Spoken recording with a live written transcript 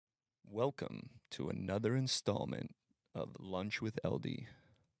Welcome to another installment of Lunch with LD.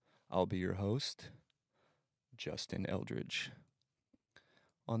 I'll be your host, Justin Eldridge.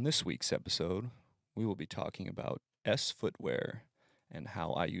 On this week's episode, we will be talking about S footwear and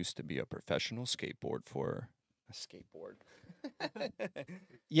how I used to be a professional skateboard for a skateboard.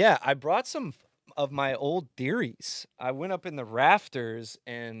 Yeah, I brought some of my old theories. I went up in the rafters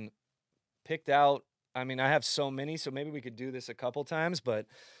and picked out, I have so many, so maybe we could do this a couple times, but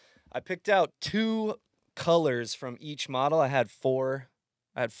I picked out two colors from each model. I had four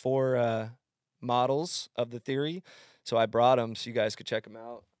models of the Theory, so I brought them so you guys could check them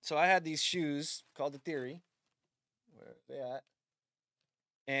out. So I had these shoes called the Theory. Where are they at?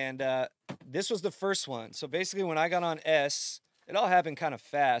 And this was the first one. So basically, when I got on S, it all happened kind of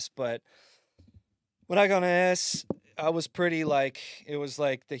fast, but when I got on S, I was pretty like it was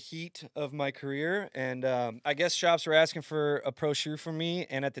like the heat of my career, and I guess shops were asking for a pro shoe from me.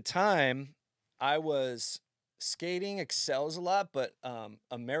 And at the time, I was skating excels a lot, but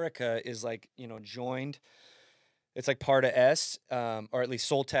America is like joined. It's like part of S, or at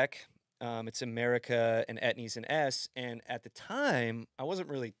least Soltech. It's America and Etnies and S. And at the time, I wasn't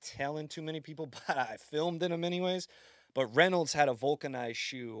really telling too many people, but I filmed in them anyways. But Reynolds had a vulcanized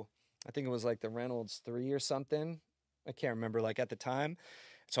shoe. I think it was like the Reynolds 3 or something. I can't remember, like at the time.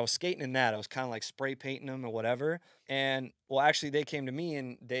 So I was skating in that. I was kind of like spray painting them or whatever. And well, actually, they came to me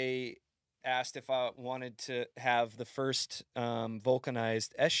and they asked if I wanted to have the first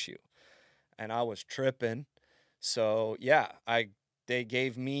vulcanized S shoe. And I was tripping. So yeah, they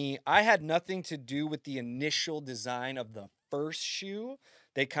gave me. I had nothing to do with the initial design of the first shoe.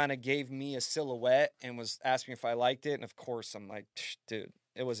 They kind of gave me a silhouette and was asking if I liked it, and of course I'm like, dude,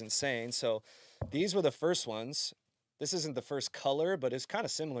 it was insane. So these were the first ones. This isn't the first color, but it's kind of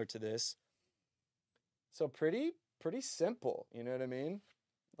similar to this. So pretty simple. You know what I mean?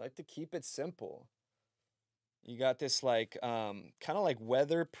 Like to keep it simple. You got this like kind of like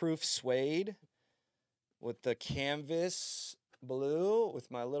weatherproof suede with the canvas blue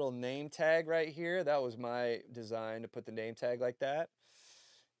with my little name tag right here. That was my design to put the name tag like that.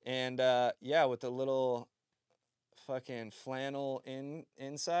 And yeah, with the little fucking flannel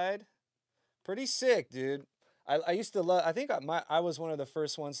inside. Pretty sick, dude. I used to love. I think I was one of the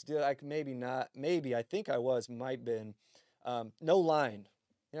first ones to do it. Like maybe not. Maybe I think I was. Might been. No line.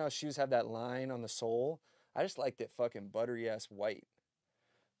 You know, how shoes have that line on the sole. I just liked it fucking buttery ass white.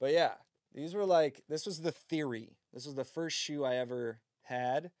 But yeah, these were like, this was the Theory. This was the first shoe I ever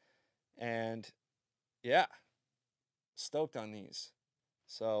had. And yeah, stoked on these.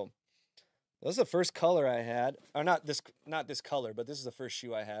 So that was the first color I had. Or not this color, but this is the first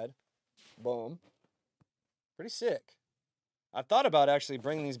shoe I had. Boom. Pretty sick. I thought about actually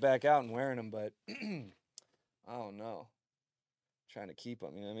bringing these back out and wearing them, but I don't know. Trying to keep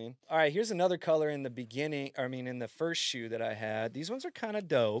them, you know what I mean? All right, here's another color in the beginning, in the first shoe that I had. These ones are kind of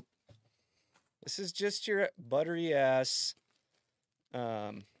dope. This is just your buttery ass.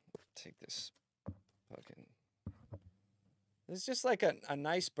 Take this fucking. This is just like a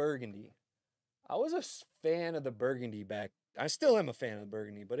nice burgundy. I was a fan of the burgundy back. I still am a fan of the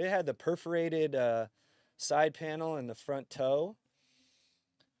burgundy, but it had the perforated side panel and the front toe.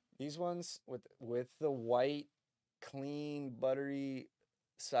 These ones with the white, clean, buttery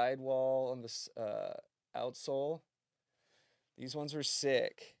sidewall on the outsole. These ones were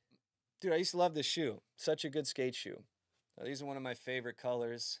sick. Dude, I used to love this shoe. Such a good skate shoe. These are one of my favorite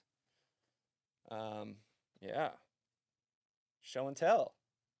colors. Yeah. Show and tell.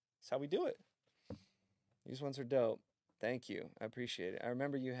 That's how we do it. These ones are dope. Thank you. I appreciate it. I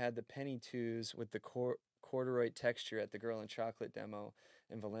remember you had the penny twos with the corduroy texture at the Girl in Chocolate demo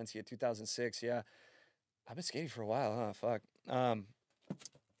in Valencia, 2006. Yeah. I've been skating for a while, huh? Fuck.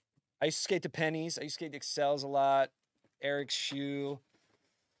 I used to skate the pennies. I used to skate the Excels a lot. Eric's shoe.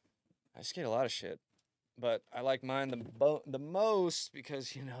 I skate a lot of shit. But I like mine the most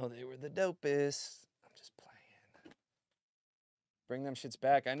because, they were the dopest. I'm just playing. Bring them shits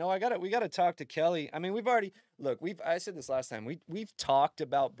back. I know we got to talk to Kelly. I mean, I said this last time. We've talked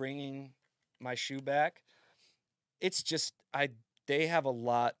about bringing my shoe back. It's just they have a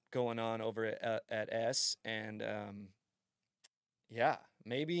lot going on over at S, and yeah,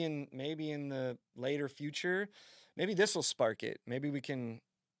 maybe in the later future, maybe this will spark it. Maybe we can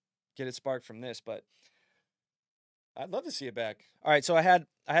get it sparked from this, but I'd love to see it back. All right, so I had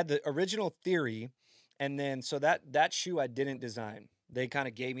the original Theory, and then so that shoe I didn't design. They kind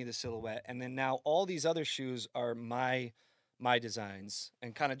of gave me the silhouette, and then now all these other shoes are my designs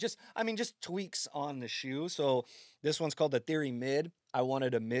and kind of just tweaks on the shoe. So this one's called the Theory Mid. I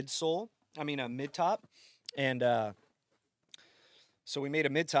wanted a mid sole. A mid top, and So we made a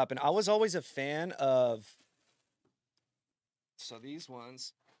mid top, and I was always a fan of. So these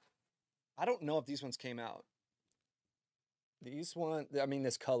ones, I don't know if these ones came out. These one, I mean,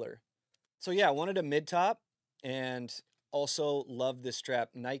 this color. So yeah, I wanted a mid top, and also love this strap.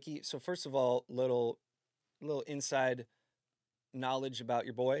 Nike. So first of all, little inside knowledge about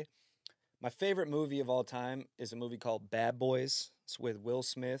your boy. My favorite movie of all time is a movie called Bad Boys. It's with Will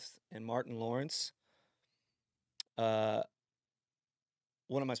Smith and Martin Lawrence. Uh,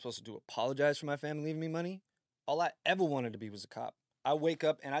 what am I supposed to do? Apologize for my family leaving me money? All I ever wanted to be was a cop. I wake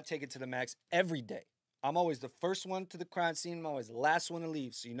up and I take it to the max every day. I'm always the first one to the crime scene. I'm always the last one to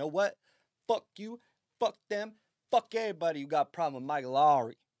leave. So you know what? Fuck you. Fuck them. Fuck everybody who got a problem with Mike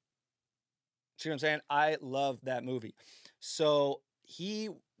Lowry. See what I'm saying? I love that movie. So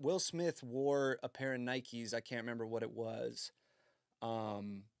Will Smith wore a pair of Nikes. I can't remember what it was.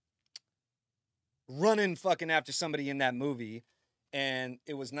 Running fucking after somebody in that movie. And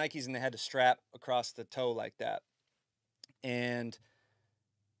it was Nikes and they had to strap across the toe like that. And,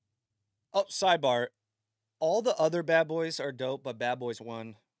 oh, sidebar. All the other Bad Boys are dope, but Bad Boys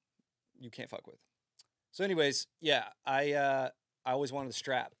 1, you can't fuck with. So anyways, yeah, I always wanted the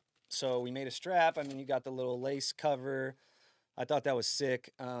strap. So we made a strap. I mean, you got the little lace cover. I thought that was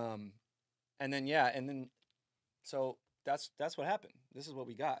sick. And then yeah, and then so that's what happened. This is what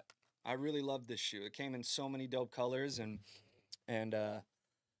we got. I really loved this shoe. It came in so many dope colors, and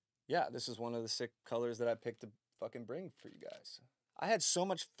yeah, this is one of the sick colors that I picked to fucking bring for you guys. I had so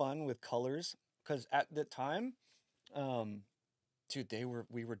much fun with colors because at the time, um, dude,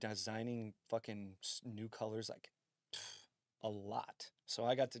 we were designing fucking new colors like a lot. So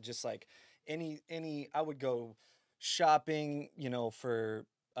I got to just like any I would go shopping, for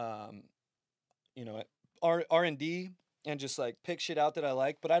um, you know, R&D and just like pick shit out that I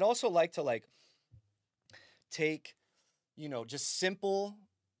like. But I'd also like to like take, just simple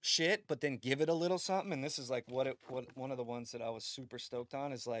shit, but then give it a little something. And this is like what one of the ones that I was super stoked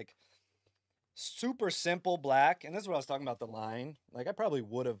on is like super simple black. And this is what I was talking about, the line. Like I probably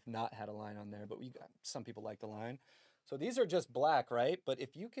would have not had a line on there, but some people like the line. So these are just black, right? But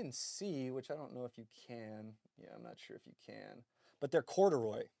if you can see, which I don't know if you can, yeah, I'm not sure if you can, but they're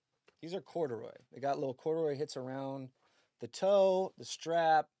corduroy. These are corduroy. They got little corduroy hits around the toe, the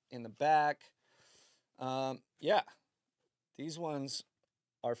strap, in the back. Yeah, these ones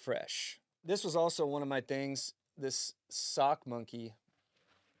are fresh. This was also one of my things. This sock monkey.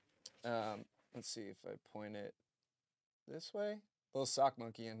 Let's see if I point it this way. Little sock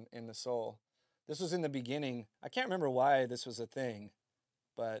monkey in the sole. This was in the beginning. I can't remember why this was a thing,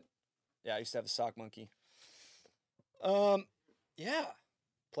 but yeah, I used to have a sock monkey. Yeah,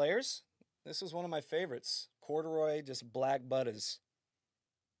 players. This is one of my favorites. Corduroy, just black butters.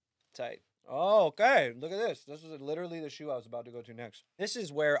 Tight. Oh, okay. Look at this. This is literally the shoe I was about to go to next. This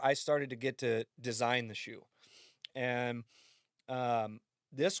is where I started to get to design the shoe. And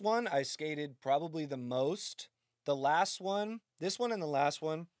this one I skated probably the most. The last one, this one and the last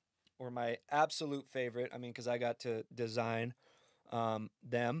one were my absolute favorite. I mean, because I got to design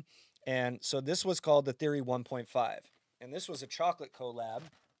them. And so this was called the Theory 1.5. And this was a chocolate collab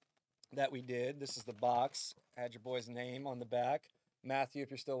that we did. This is the box. Had your boy's name on the back. Matthew, if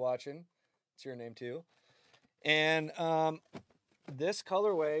you're still watching, it's your name too. And this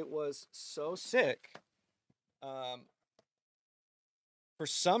colorway was so sick. For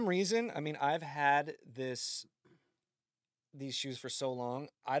some reason, I mean, I've had these shoes for so long.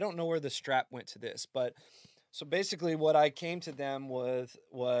 I don't know where the strap went to this, but so basically what I came to them with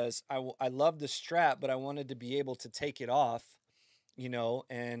was I loved the strap, but I wanted to be able to take it off,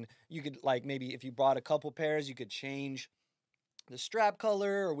 and you could like maybe if you bought a couple pairs, you could change the strap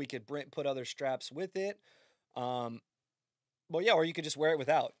color, or we could put other straps with it. Well, yeah, or you could just wear it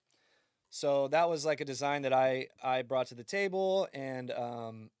without. So that was like a design that I brought to the table, and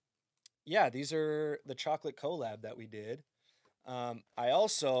yeah, these are the chocolate collab that we did. I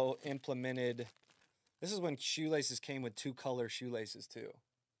also implemented. This is when shoelaces came with 2-color shoelaces too.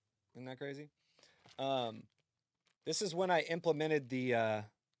 Isn't that crazy? This is when I implemented the.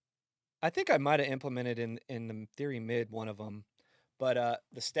 I think I might have implemented in the Theory Mid one of them, but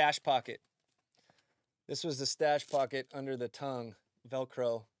the stash pocket. This was the stash pocket under the tongue,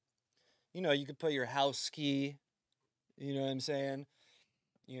 Velcro. You could put your house key. You know what I'm saying?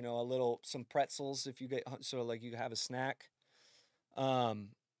 Some pretzels if you get so like you have a snack.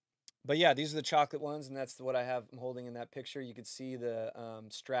 But yeah, these are the chocolate ones, and that's what I have. I'm holding in that picture. You could see the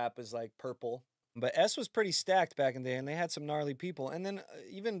strap is like purple. But S was pretty stacked back in the day, and they had some gnarly people. And then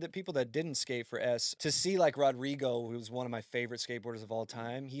even the people that didn't skate for S, to see like Rodrigo, who was one of my favorite skateboarders of all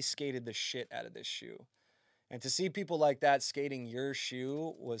time, he skated the shit out of this shoe. And to see people like that skating your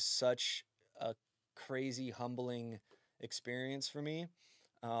shoe was such a crazy, humbling experience for me.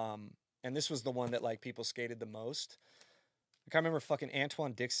 And this was the one that like people skated the most. Like I remember fucking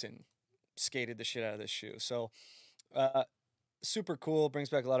Antoine Dixon skated the shit out of this shoe. So uh, super cool, brings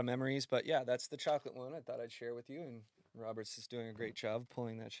back a lot of memories. But yeah, that's the chocolate one I thought I'd share with you. And Robert's is doing a great job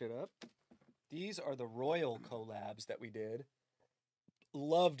pulling that shit up. These are the Royal collabs that we did.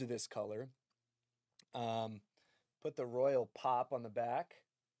 Loved this color. Put the Royal pop on the back.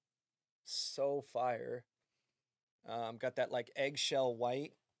 So fire. Got that like eggshell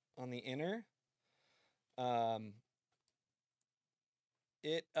white on the inner. So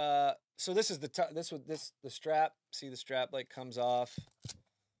this is the strap. See the strap like comes off.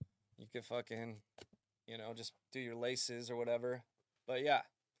 You could fucking, just do your laces or whatever. But yeah,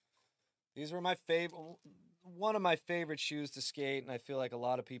 these were my favorite. One of my favorite shoes to skate, and I feel like a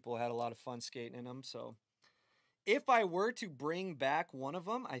lot of people had a lot of fun skating in them. So if I were to bring back one of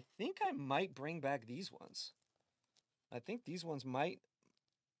them, I think I might bring back these ones. I think these ones might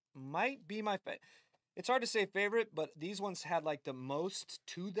be my favorite. It's hard to say favorite, but these ones had like the most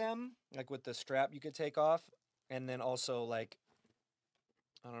to them, like with the strap you could take off, and then also like,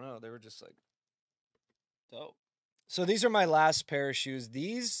 I don't know, they were just like dope. So these are my last pair of shoes.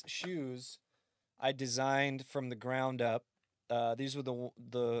 These shoes I designed from the ground up. These were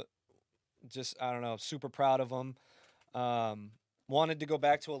the just, I don't know, super proud of them. Wanted to go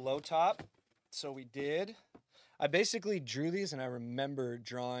back to a low top, so we did. I basically drew these, and I remember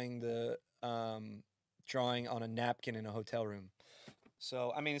drawing drawing on a napkin in a hotel room.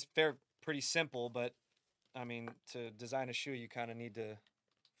 So I mean, it's pretty simple, but I mean, to design a shoe, you kind of need to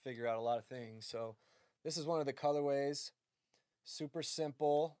figure out a lot of things. So this is one of the colorways. Super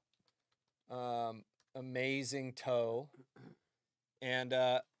simple, amazing toe, and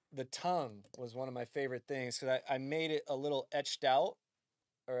the tongue was one of my favorite things because I made it a little etched out,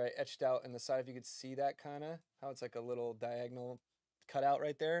 or I etched out in the side. If you could see that, kind of how it's like a little diagonal cutout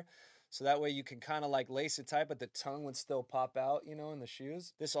right there. So that way you can kind of like lace it tight, but the tongue would still pop out, in the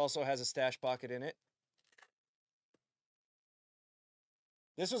shoes. This also has a stash pocket in it.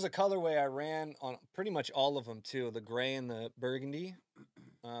 This was a colorway I ran on pretty much all of them too, the gray and the burgundy.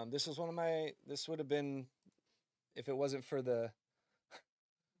 This was this would have been, if it wasn't for the,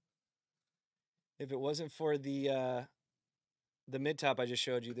 the mid top I just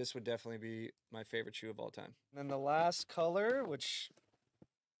showed you, this would definitely be my favorite shoe of all time. And then the last color, which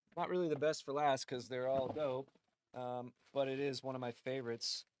not really the best for last because they're all dope, but it is one of my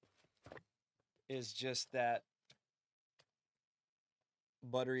favorites, is just that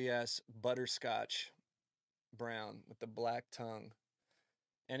buttery ass butterscotch brown with the black tongue.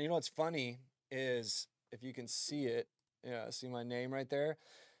 And you know what's funny is, if you can see it, see my name right there.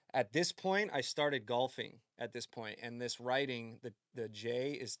 At this point, I started golfing at this point, and this writing, the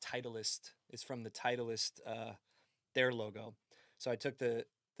J is Titleist, is from the Titleist, their logo. So I took the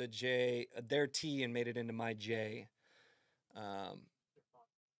J, their T, and made it into my J.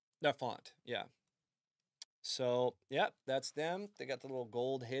 That font, yeah. So, yeah, that's them. They got the little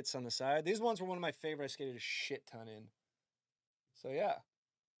gold hits on the side. These ones were one of my favorite. I skated a shit ton in. So, yeah,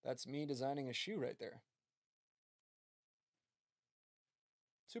 that's me designing a shoe right there.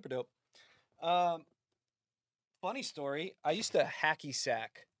 Super dope. Funny story. I used to hacky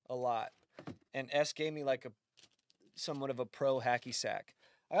sack a lot, and S gave me like somewhat of a pro hacky sack.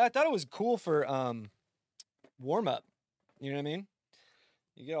 I thought it was cool for warm up. You know what I mean?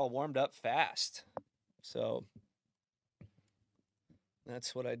 You get all warmed up fast. So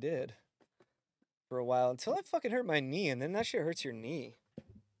that's what I did for a while until I fucking hurt my knee, and then that shit hurts your knee.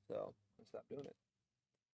 So I stopped doing it.